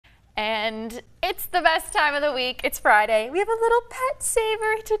And it's the best time of the week. It's Friday. We have a little pet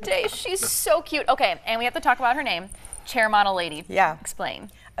saver today. She's so cute. Okay, and we have to talk about her name. Chair Model Lady. Yeah. Explain.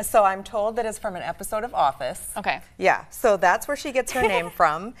 So I'm told that it's from an episode of Office. Okay. Yeah, so that's where she gets her name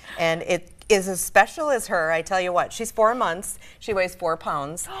from, and it is as special as her. I tell you what, she's 4 months. She weighs 4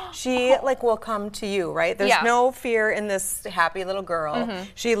 pounds. She will come to you, right? There's no fear in this happy little girl.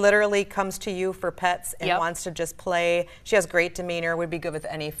 She literally comes to you for pets and wants to just play. She has great demeanor, would be good with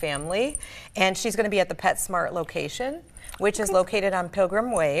any family, and she's going to be at the PetSmart location, which is located on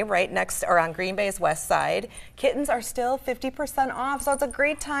Pilgrim Way, right next, or on Green Bay's west side. Kittens are still 50% off, so it's a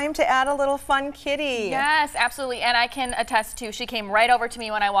great time to add a little fun kitty. Yes, absolutely, and I can attest to, she came right over to me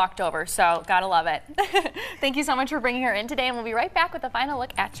when I walked over, so gotta love it. Thank you so much for bringing her in today, and we'll be right back with a final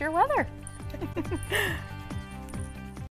look at your weather.